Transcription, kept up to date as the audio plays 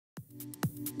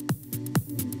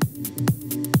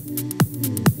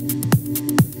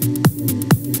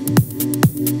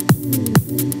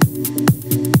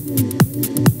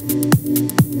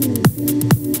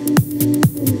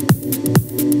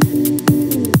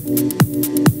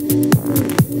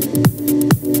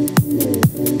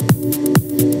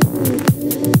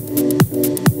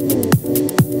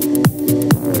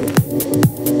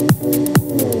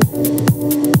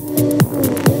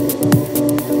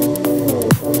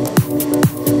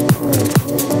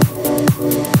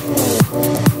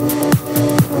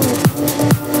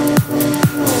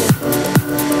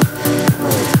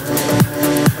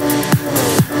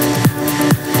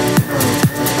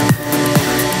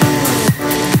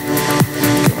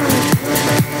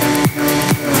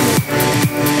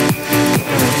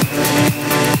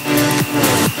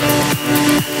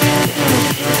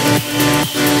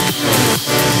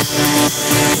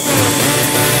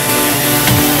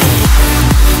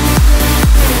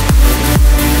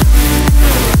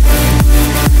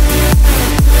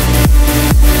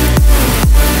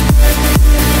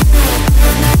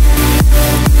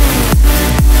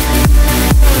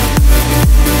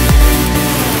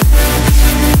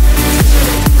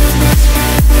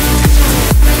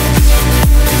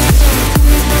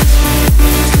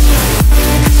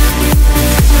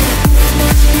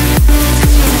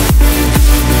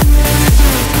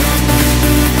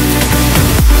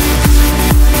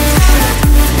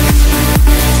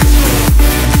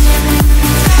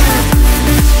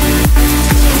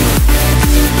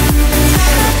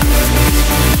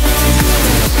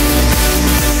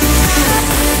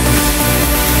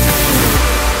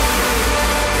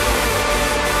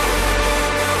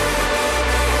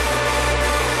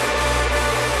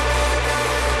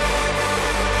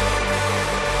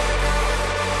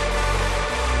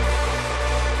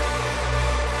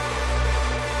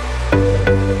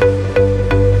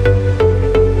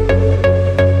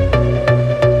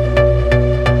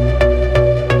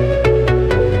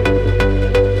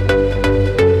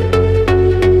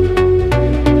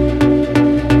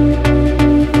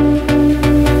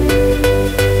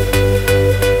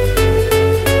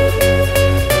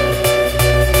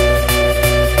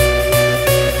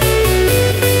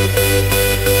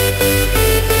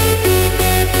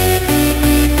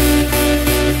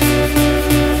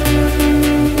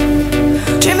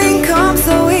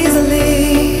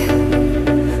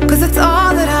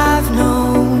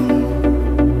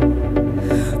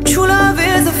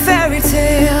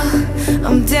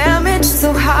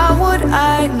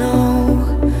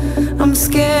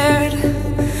scared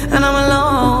and I'm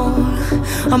alone.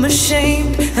 I'm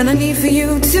ashamed and I need for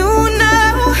you to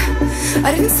know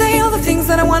I didn't say all the things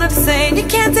that I wanted to say, and you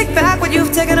can't take back what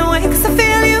you've taken away. Cause I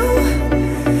feel you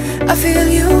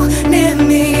near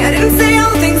me. I didn't say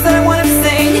all the things that I wanted to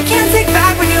say, and you can't take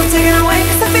back what you've taken away.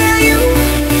 Cause I feel you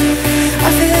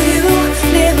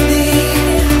near me.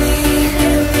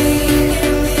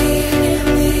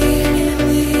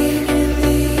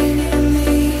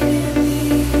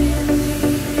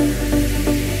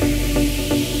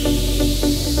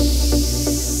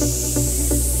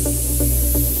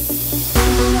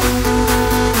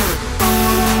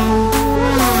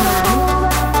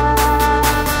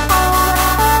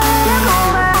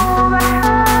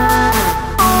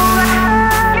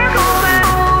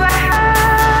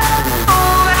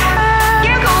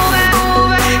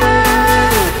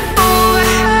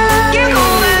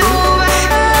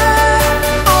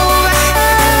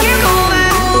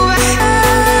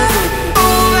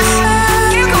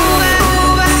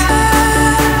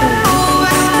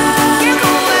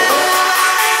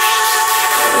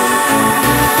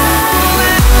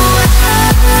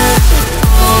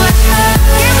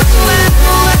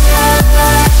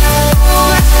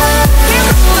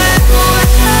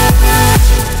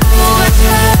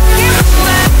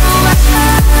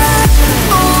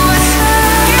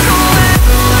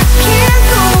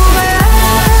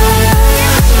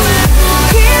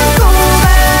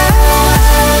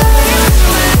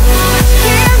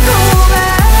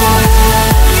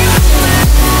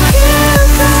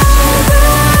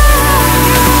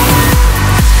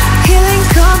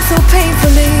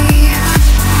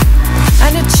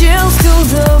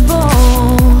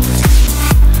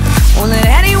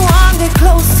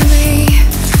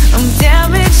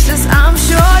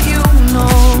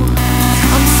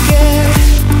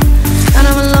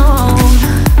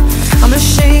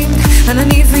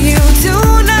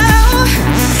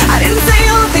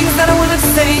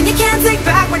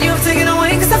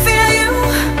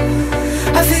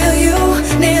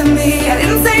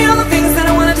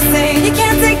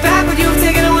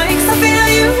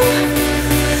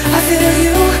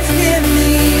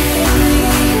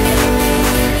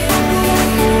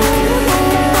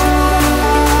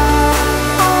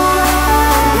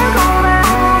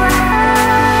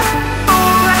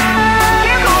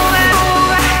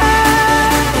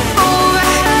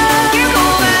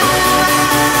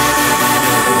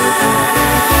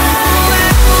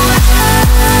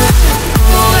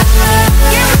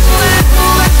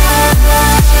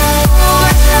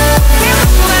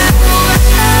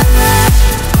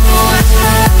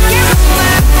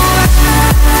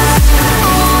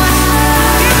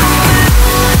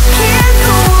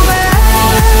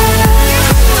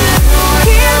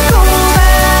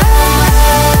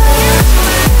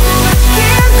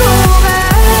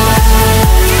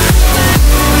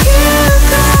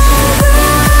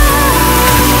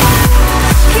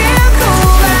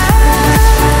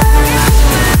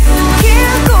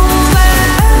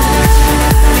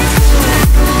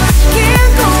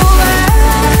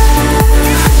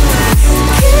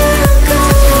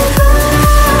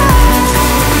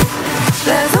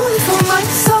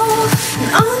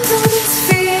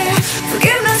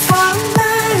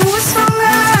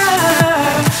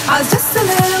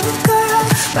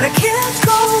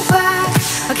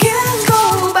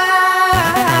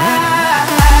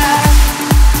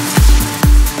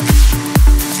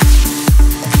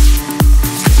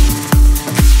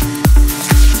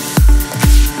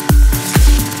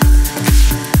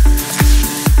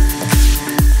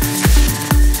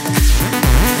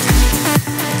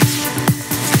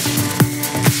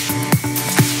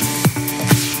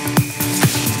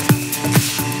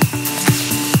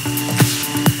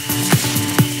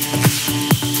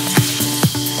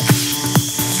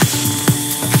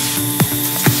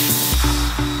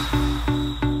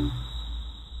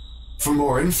 For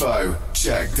more info,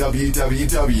 check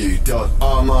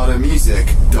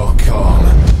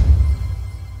www.armadamusic.com.